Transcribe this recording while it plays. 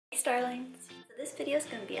Starlings! So this video is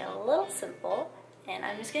going to be a little simple, and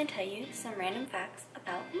I'm just going to tell you some random facts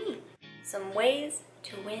about me. Some ways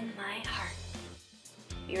to win my heart.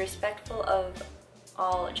 Be respectful of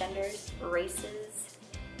all genders, races,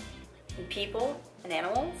 and people, and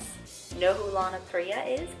animals. Know who Lana Parrilla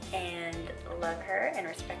is, and love her and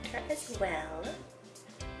respect her as well.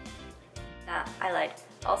 I lied.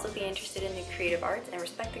 Also be interested in the creative arts and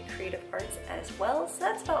respect the creative arts as well. So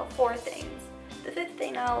that's about 4 things. The 5th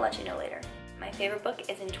thing I'll let you know later. My favorite book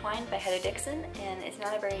is Entwined by Heather Dixon, and it's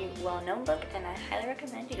not a very well-known book, and I highly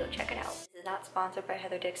recommend you go check it out. This is not sponsored by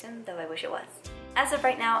Heather Dixon, though I wish it was. As of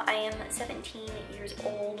right now, I am 17 years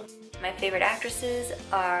old. My favorite actresses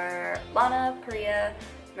are Lana Parrilla,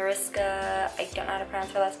 Mariska, I don't know how to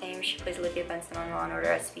pronounce her last name, she plays Olivia Benson on Law & Order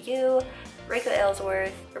SVU, Rachel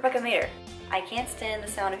Ellsworth, Rebecca Mader. I can't stand the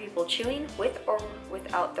sound of people chewing with or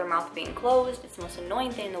without their mouth being closed. It's the most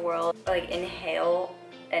annoying thing in the world. Like inhale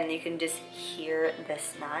and you can just hear the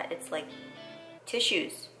snot. It's like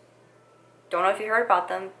tissues. Don't know if you heard about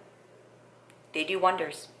them. They do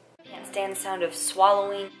wonders. I can't stand the sound of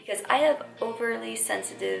swallowing because I have overly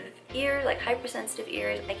sensitive ears, like hypersensitive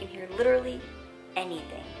ears. I can hear literally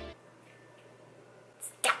anything.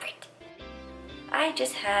 Stop it. I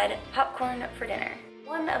just had popcorn for dinner.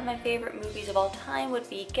 One of my favorite movies of all time would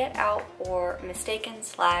be Get Out or Mistaken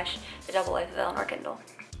 / The Double Life of Eleanor Kendall.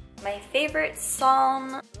 My favorite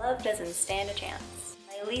song, Love Doesn't Stand a Chance.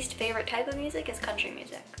 My least favorite type of music is country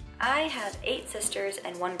music. I have 8 sisters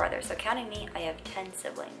and 1 brother, so counting me, I have 10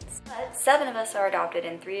 siblings. But 7 of us are adopted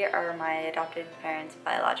and 3 are my adopted parents'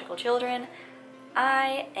 biological children.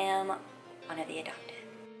 I am one of the adopted.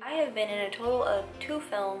 I have been in a total of 2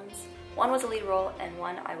 films. 1 was a lead role and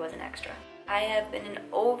 1 I was an extra. I have been in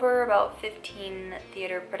over about 15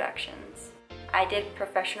 theater productions. I did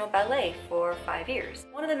professional ballet for 5 years.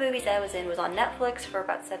 One of the movies I was in was on Netflix for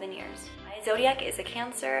about 7 years. My zodiac is a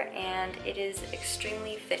Cancer, and it is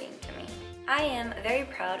extremely fitting to me. I am very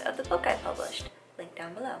proud of the book I published, link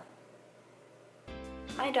down below.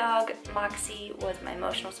 My dog, Moxie, was my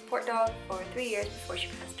emotional support dog for 3 years before she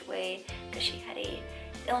passed away because she had an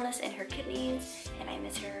illness in her kidneys, and I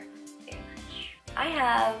miss her very much. I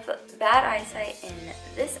have bad eyesight in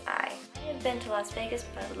this eye. I have been to Las Vegas,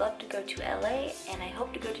 but I would love to go to LA, and I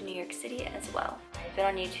hope to go to New York City as well. I've been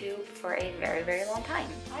on YouTube for a very, very long time.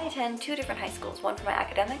 I attend 2 different high schools, one for my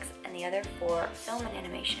academics and the other for film and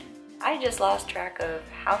animation. I just lost track of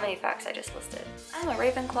how many facts I just listed. I'm a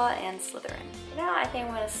Ravenclaw and Slytherin. Now I think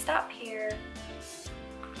I'm going to stop here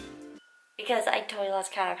because I totally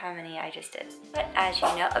lost count of how many I just did. But as you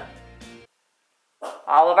know,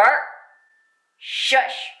 Oliver!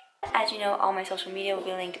 Shush! As you know, all my social media will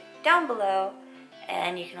be linked down below,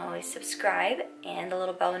 and you can always subscribe, and the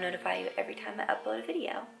little bell will notify you every time I upload a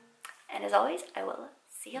video. And as always, I will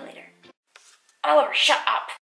see you later. Oliver, shut up!